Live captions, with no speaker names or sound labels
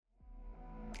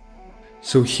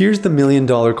So here's the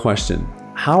 $1,000,000 question.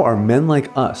 How are men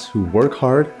like us who work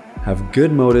hard, have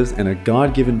good motives, and a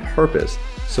God-given purpose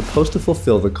supposed to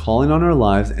fulfill the calling on our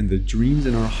lives and the dreams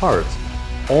in our hearts,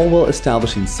 all while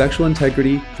establishing sexual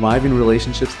integrity, thriving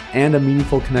relationships, and a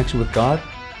meaningful connection with God?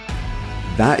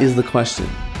 That is the question,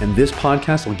 and this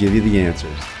podcast will give you the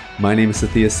answers. My name is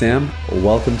Satya Sam.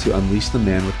 Welcome to Unleash the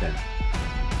Man Within.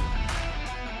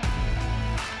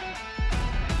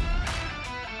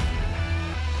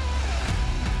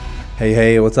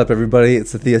 Hey, what's up, everybody? It's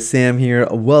Satya Sam here.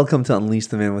 Welcome to Unleash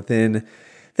the Man Within.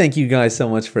 Thank you guys so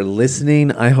much for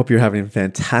listening. I hope you're having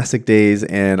fantastic days,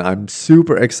 and I'm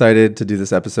super excited to do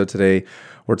this episode today.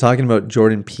 We're talking about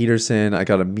Jordan Peterson. I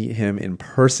got to meet him in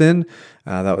person.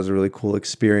 That was a really cool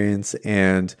experience,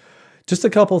 and just a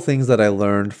couple things that I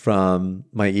learned from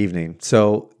my evening.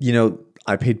 So,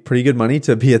 I paid pretty good money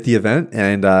to be at the event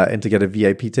and to get a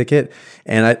VIP ticket.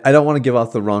 And I don't want to give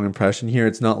off the wrong impression here.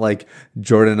 It's not like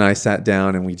Jordan and I sat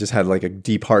down and we just had like a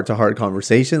deep heart-to-heart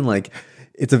conversation. Like,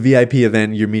 it's a VIP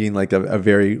event. You're meeting like a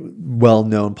very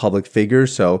well-known public figure.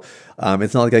 So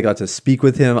it's not like I got to speak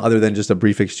with him other than just a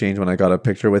brief exchange when I got a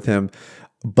picture with him.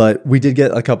 But we did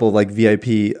get a couple of like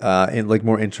VIP and like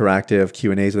more interactive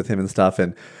Q&As with him and stuff.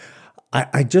 And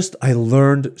I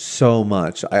learned so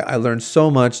much. I learned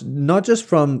so much, not just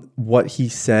from what he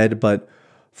said, but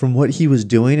from what he was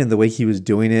doing and the way he was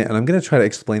doing it. And I'm going to try to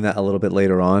explain that a little bit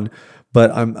later on,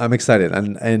 but I'm excited.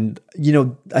 And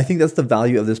I think that's the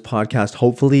value of this podcast.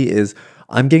 Hopefully is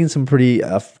I'm getting some pretty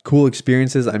cool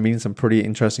experiences. I'm meeting some pretty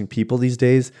interesting people these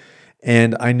days.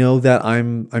 And I know that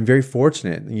I'm very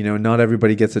fortunate. Not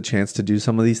everybody gets a chance to do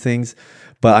some of these things,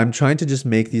 but I'm trying to just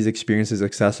make these experiences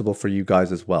accessible for you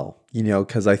guys as well.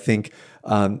 Because I think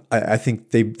I think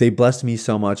they blessed me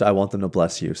so much. I want them to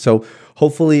bless you. So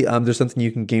hopefully there's something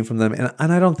you can gain from them.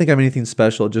 And I don't think I'm anything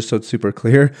special. Just so it's super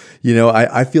clear.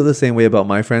 I feel the same way about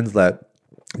my friends that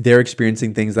they're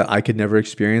experiencing things that I could never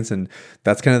experience. And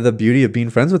that's kind of the beauty of being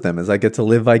friends with them is I get to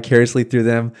live vicariously through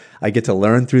them. I get to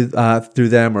learn through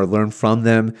them or learn from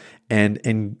them and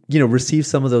receive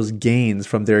some of those gains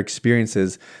from their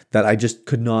experiences that I just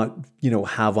could not,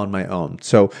 have on my own.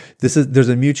 So there's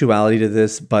a mutuality to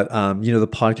this, but the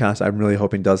podcast I'm really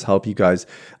hoping does help you guys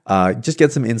just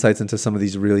get some insights into some of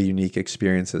these really unique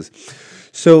experiences.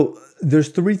 So there's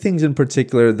three things in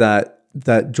particular that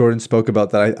Jordan spoke about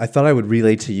that I thought I would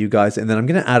relay to you guys. And then I'm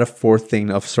going to add a fourth thing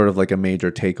of sort of like a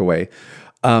major takeaway.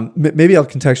 Maybe I'll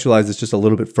contextualize this just a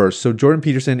little bit first. So Jordan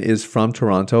Peterson is from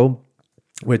Toronto,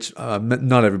 which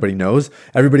not everybody knows.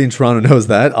 Everybody in Toronto knows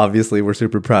that. Obviously, we're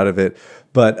super proud of it.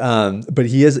 But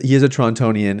he is a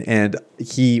Torontonian, and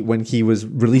when he was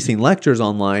releasing lectures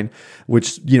online,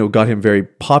 which got him very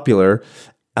popular.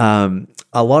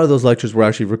 A lot of those lectures were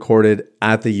actually recorded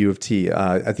at the U of T,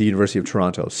 at the University of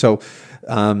Toronto. So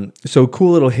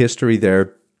cool little history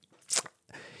there.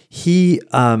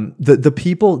 The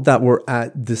people that were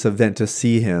at this event to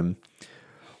see him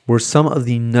were some of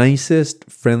the nicest,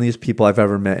 friendliest people I've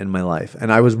ever met in my life.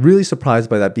 And I was really surprised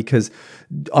by that because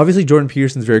obviously Jordan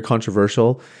Peterson is very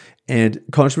controversial, and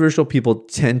controversial people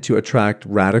tend to attract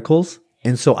radicals.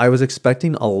 And so I was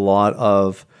expecting a lot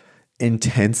of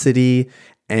intensity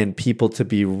and people to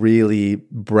be really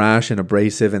brash and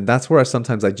abrasive. And that's where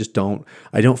sometimes I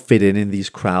don't fit in these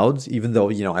crowds, even though,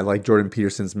 I like Jordan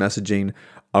Peterson's messaging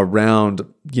around,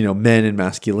 men and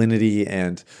masculinity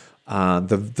and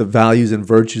the values and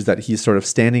virtues that he's sort of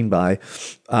standing by.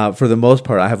 For the most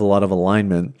part, I have a lot of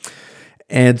alignment.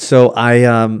 And so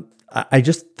I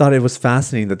just thought it was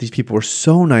fascinating that these people were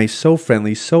so nice, so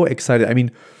friendly, so excited. I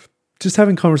mean, just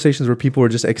having conversations where people were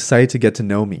just excited to get to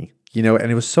know me, and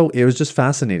it was just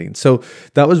fascinating. So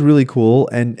that was really cool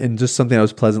and just something I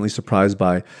was pleasantly surprised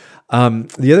by.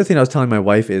 The other thing I was telling my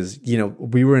wife is,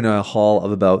 we were in a hall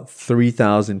of about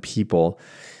 3,000 people,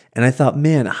 and I thought,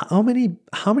 man, how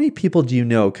many people do you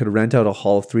know could rent out a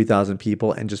hall of 3,000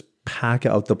 people and just pack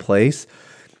out the place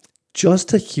just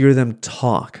to hear them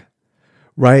talk,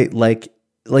 right?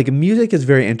 Like music is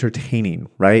very entertaining,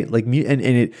 right? And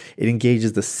it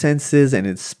engages the senses and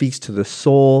it speaks to the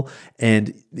soul,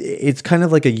 and it's kind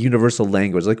of like a universal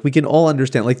language. Like we can all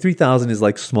understand, like 3,000 is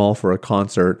like small for a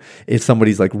concert if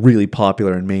somebody's like really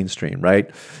popular and mainstream, right?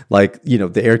 Like,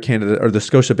 the Air Canada or the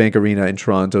Scotiabank Arena in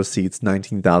Toronto seats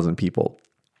 19,000 people.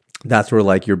 That's where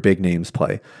like your big names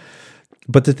play.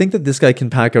 But to think that this guy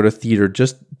can pack out a theater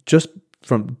just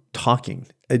from talking,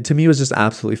 to me, was just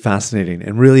absolutely fascinating.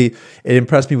 And really, it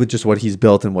impressed me with just what he's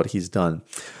built and what he's done.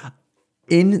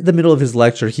 in the middle of his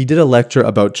lecture, he did a lecture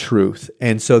about truth.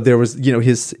 And so there was,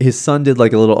 his son did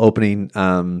like a little opening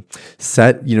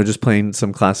set, just playing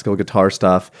some classical guitar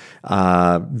stuff.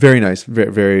 Very nice,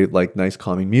 very, very like nice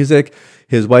calming music.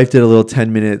 His wife did a little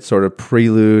 10-minute sort of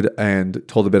prelude and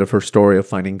told a bit of her story of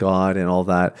finding God and all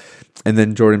that. And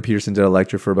then Jordan Peterson did a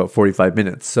lecture for about 45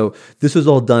 minutes. So this was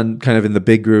all done kind of in the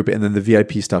big group, and then the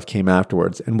VIP stuff came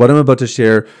afterwards. And what I'm about to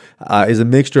share is a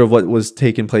mixture of what was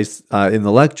taking place in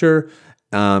the lecture,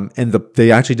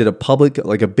 they actually did a public,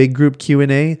 like a big group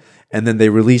Q&A, and then they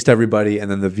released everybody,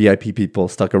 and then the VIP people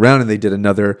stuck around, and they did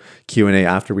another Q&A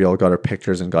after we all got our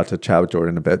pictures and got to chat with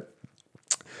Jordan a bit.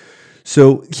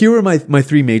 So here are my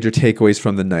three major takeaways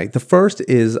from the night. The first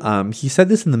is he said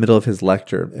this in the middle of his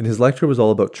lecture, and his lecture was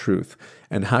all about truth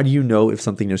and how do you know if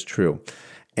something is true.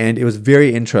 And it was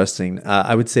very interesting.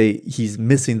 I would say he's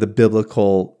missing the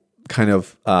biblical kind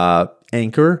of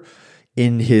anchor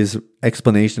in his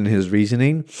explanation, his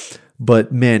reasoning.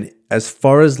 But man, as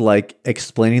far as like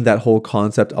explaining that whole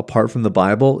concept apart from the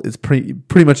Bible, it's pretty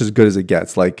much as good as it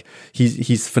gets. Like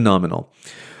he's phenomenal.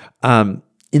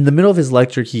 In the middle of his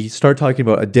lecture, he started talking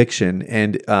about addiction,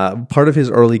 and part of his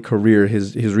early career,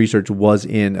 his research was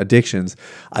in addictions.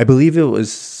 I believe it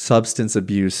was substance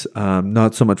abuse,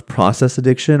 not so much process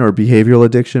addiction or behavioral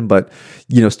addiction, but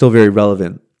still very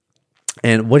relevant.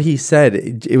 And what he said,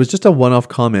 it was just a one-off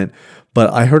comment,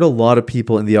 but I heard a lot of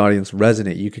people in the audience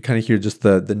resonate. You could kind of hear just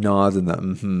the nods and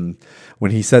the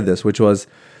when he said this, which was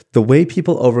the way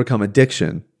people overcome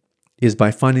addiction is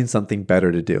by finding something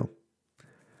better to do.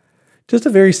 Just a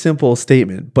very simple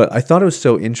statement, but I thought it was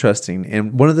so interesting.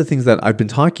 And one of the things that I've been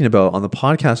talking about on the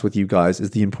podcast with you guys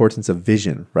is the importance of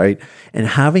vision, right? And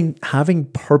having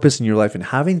purpose in your life and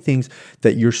having things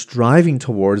that you're striving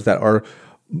towards that are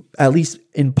at least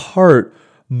in part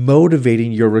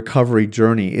motivating your recovery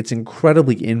journey. It's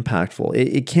incredibly impactful.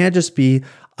 It can't just be,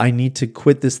 I need to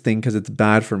quit this thing because it's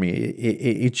bad for me.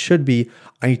 It should be,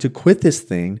 I need to quit this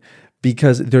thing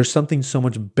because there's something so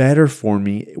much better for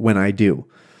me when I do.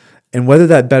 And whether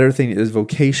that better thing is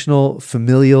vocational,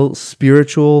 familial,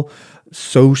 spiritual,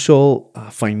 social,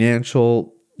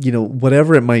 financial,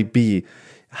 whatever it might be,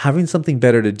 having something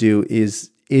better to do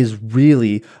is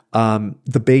really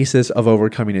the basis of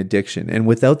overcoming addiction. And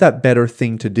without that better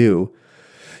thing to do,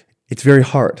 it's very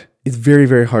hard. It's very,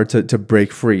 very hard to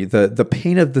break free. The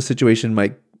pain of the situation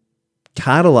might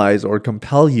catalyze or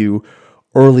compel you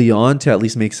early on to at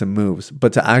least make some moves,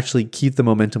 but to actually keep the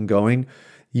momentum going,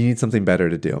 you need something better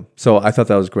to do. So I thought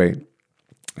that was great.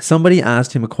 Somebody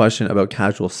asked him a question about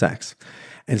casual sex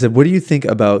and said, what do you think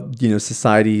about,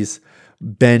 society's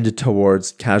bend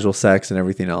towards casual sex and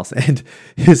everything else? And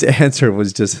his answer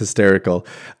was just hysterical.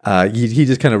 He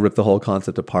just kind of ripped the whole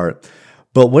concept apart.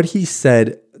 But what he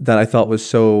said that I thought was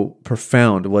so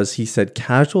profound was he said,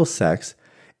 casual sex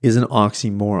is an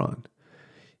oxymoron.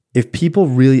 If people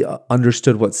really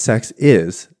understood what sex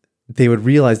is, they would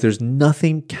realize there's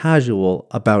nothing casual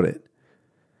about it.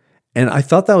 And I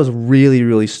thought that was really,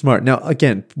 really smart. Now,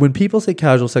 again, when people say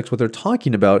casual sex, what they're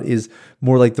talking about is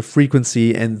more like the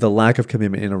frequency and the lack of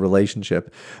commitment in a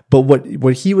relationship. But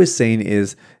what he was saying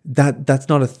is that that's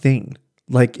not a thing.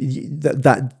 Like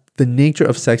that the nature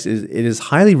of sex is it is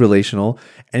highly relational,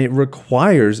 and it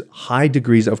requires high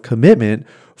degrees of commitment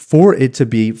for it to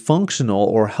be functional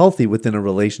or healthy within a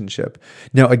relationship.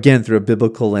 Now, again, through a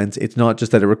biblical lens, it's not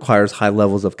just that it requires high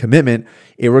levels of commitment,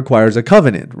 it requires a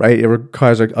covenant, right? It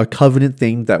requires a covenant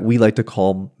thing that we like to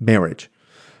call marriage.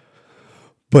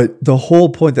 But the whole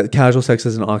point that casual sex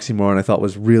is an oxymoron, I thought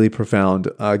was really profound.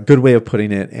 A good way of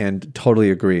putting it, and totally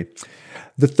agree.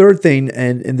 The third thing,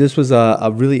 and this was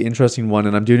a really interesting one,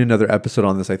 and I'm doing another episode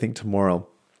on this, I think, tomorrow.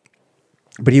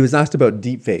 But he was asked about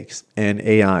deepfakes and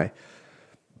AI.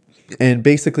 And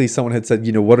basically someone had said,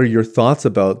 what are your thoughts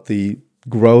about the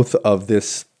growth of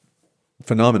this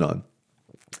phenomenon?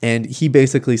 And he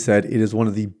basically said it is one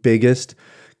of the biggest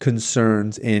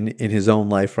concerns in his own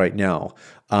life right now.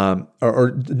 Not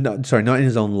in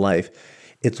his own life.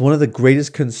 It's one of the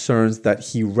greatest concerns that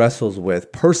he wrestles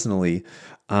with personally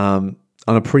on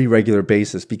a pretty regular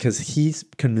basis, because he's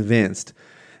convinced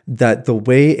that the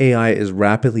way AI is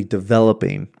rapidly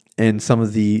developing and some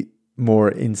of the more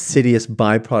insidious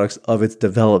byproducts of its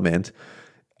development,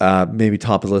 maybe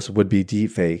top of the list would be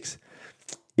deepfakes,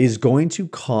 is going to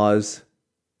cause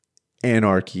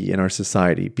anarchy in our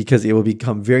society, because it will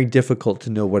become very difficult to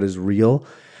know what is real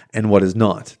and what is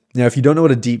not. Now, if you don't know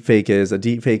what a deepfake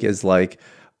is like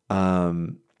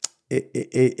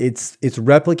it's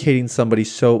replicating somebody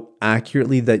so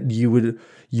accurately that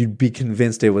you'd be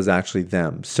convinced it was actually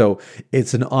them. So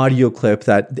it's an audio clip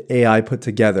that the AI put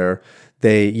together.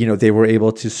 They were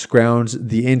able to scrounge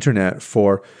the internet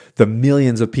for the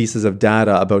millions of pieces of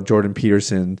data about Jordan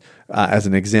Peterson as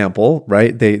an example,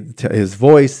 right? His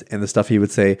voice and the stuff he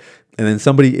would say, and then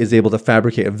somebody is able to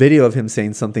fabricate a video of him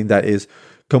saying something that is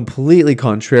completely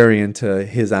contrarian to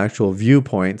his actual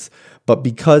viewpoints, but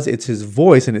because it's his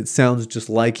voice and it sounds just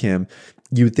like him,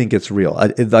 you think it's real.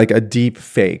 It's like a deep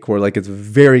fake, where like it's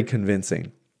very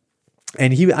convincing.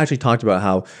 And he actually talked about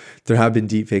how there have been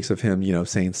deep fakes of him,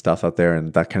 saying stuff out there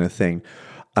and that kind of thing.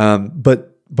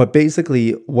 But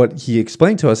basically what he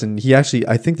explained to us, and he actually,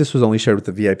 I think this was only shared with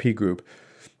the VIP group,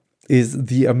 is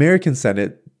the American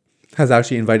Senate has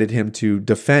actually invited him to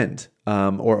defend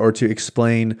or to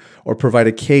explain or provide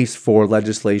a case for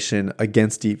legislation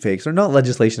against deepfakes, or not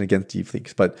legislation against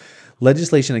deepfakes, but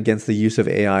legislation against the use of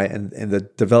AI and the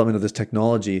development of this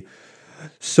technology,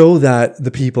 so that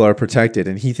the people are protected.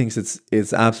 And he thinks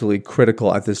it's absolutely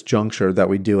critical at this juncture that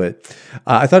we do it.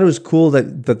 I thought it was cool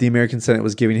that the American Senate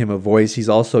was giving him a voice. He's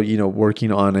also,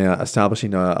 working on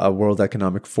establishing a World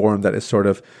Economic Forum that is sort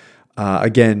of,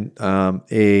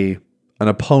 an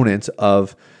opponent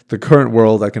of the current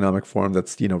World Economic Forum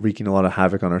that's, wreaking a lot of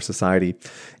havoc on our society.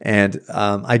 And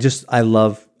I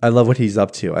love what he's up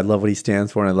to. I love what he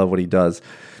stands for, and I love what he does.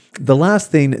 The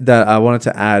last thing that I wanted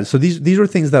to add, so these were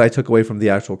things that I took away from the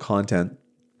actual content,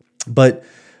 but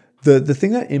the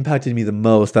thing that impacted me the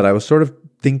most, that I was sort of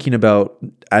thinking about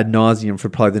ad nauseum for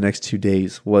probably the next 2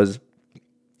 days, was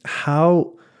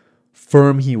how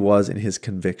firm he was in his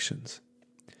convictions.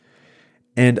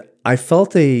 And I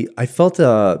felt a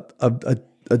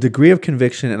degree of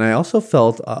conviction, and I also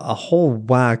felt a whole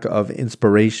whack of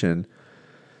inspiration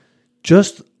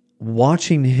just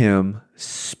watching him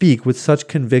speak with such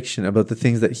conviction about the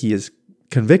things that he is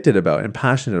convicted about and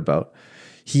passionate about.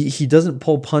 He doesn't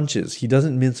pull punches. He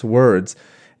doesn't mince words.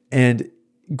 And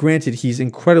granted, he's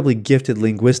incredibly gifted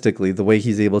linguistically, the way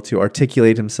he's able to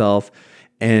articulate himself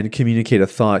and communicate a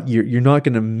thought. You're not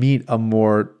going to meet a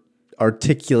more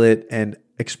articulate and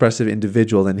expressive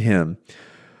individual than him.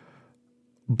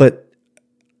 But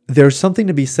there's something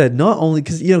to be said, not only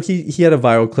because, he had a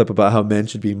viral clip about how men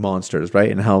should be monsters, right?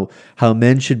 And how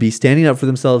men should be standing up for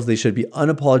themselves. They should be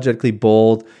unapologetically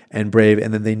bold and brave.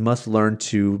 And then they must learn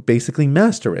to basically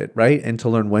master it, right? And to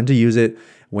learn when to use it,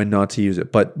 when not to use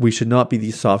it. But we should not be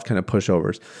these soft kind of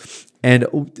pushovers. And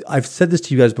I've said this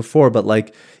to you guys before, but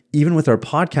like, even with our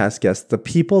podcast guests, the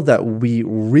people that we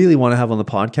really want to have on the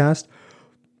podcast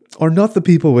are not the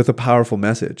people with a powerful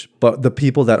message, but the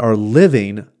people that are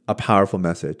living a powerful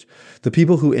message, the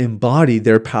people who embody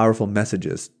their powerful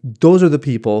messages. Those are the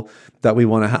people that we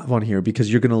want to have on here, because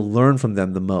you're going to learn from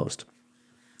them the most.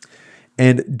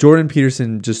 And Jordan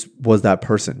Peterson just was that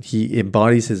person. He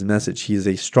embodies his message. He is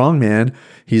a strong man.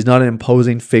 He's not an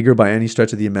imposing figure by any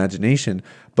stretch of the imagination,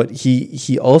 but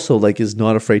he also is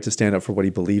not afraid to stand up for what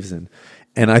he believes in.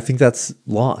 And I think that's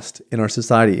lost in our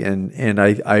society. And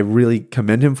I really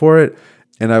commend him for it.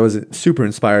 And I was super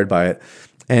inspired by it.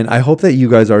 And I hope that you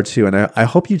guys are too. And I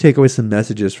hope you take away some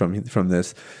messages from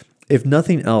this. If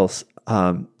nothing else,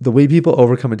 the way people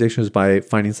overcome addiction is by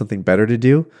finding something better to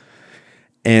do.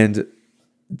 And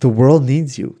the world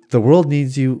needs you. The world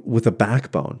needs you with a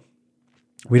backbone.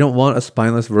 We don't want a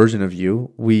spineless version of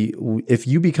you. If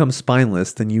you become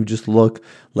spineless, then you just look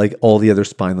like all the other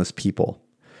spineless people.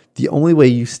 The only way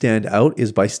you stand out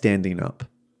is by standing up.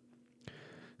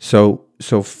 So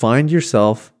find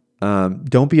yourself.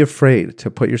 Don't be afraid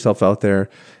to put yourself out there.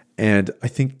 And I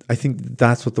think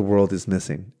that's what the world is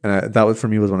missing. And that was, for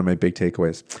me, was one of my big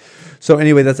takeaways. So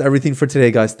anyway, that's everything for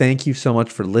today, guys. Thank you so much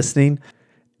for listening.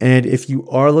 And if you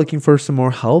are looking for some more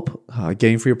help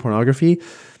getting free of pornography,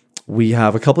 we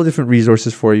have a couple of different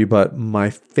resources for you. But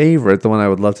my favorite, the one I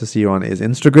would love to see you on, is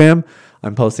Instagram.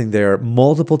 I'm posting there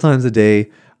multiple times a day.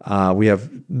 We have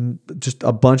just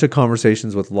a bunch of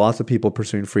conversations with lots of people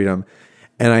pursuing freedom.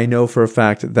 And I know for a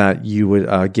fact that you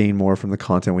would gain more from the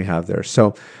content we have there.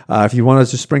 So if you want to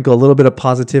just sprinkle a little bit of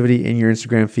positivity in your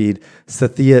Instagram feed,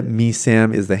 Sathya Me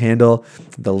Sam is the handle.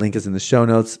 The link is in the show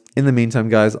notes. In the meantime,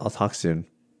 guys, I'll talk soon.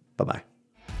 Bye-bye.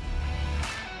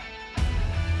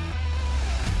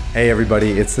 Hey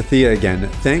everybody, it's Sathya again.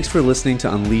 Thanks for listening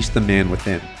to Unleash the Man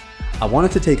Within. I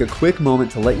wanted to take a quick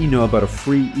moment to let you know about a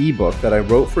free ebook that I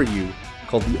wrote for you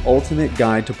called The Ultimate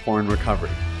Guide to Porn Recovery.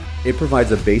 It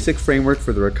provides a basic framework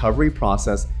for the recovery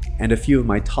process and a few of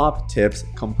my top tips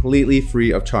completely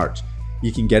free of charge.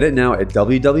 You can get it now at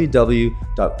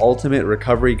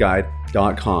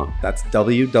www.ultimaterecoveryguide.com. That's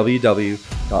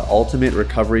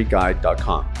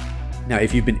www.ultimaterecoveryguide.com. Now,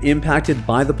 if you've been impacted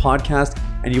by the podcast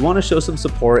and you want to show some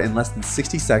support in less than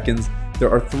 60 seconds, there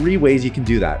are 3 ways you can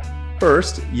do that.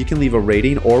 First, you can leave a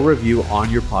rating or review on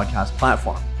your podcast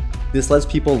platform. This lets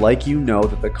people like you know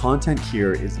that the content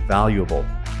here is valuable.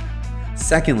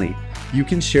 Secondly, you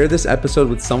can share this episode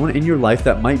with someone in your life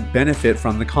that might benefit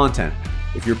from the content.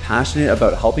 If you're passionate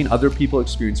about helping other people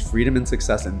experience freedom and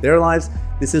success in their lives,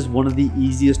 this is one of the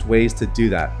easiest ways to do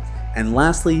that. And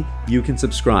lastly, you can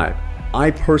subscribe.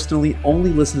 I personally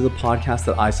only listen to the podcast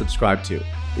that I subscribe to.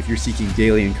 If you're seeking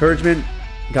daily encouragement,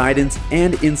 guidance,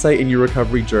 and insight in your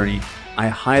recovery journey, I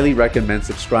highly recommend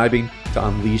subscribing to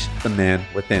Unleash the Man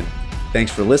Within.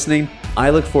 Thanks for listening. I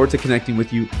look forward to connecting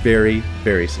with you very,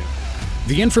 very soon.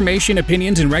 The information,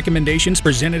 opinions, and recommendations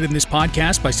presented in this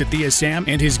podcast by Sathya Sam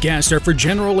and his guests are for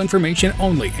general information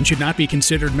only and should not be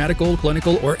considered medical,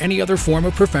 clinical, or any other form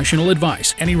of professional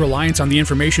advice. Any reliance on the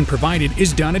information provided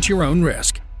is done at your own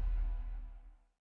risk.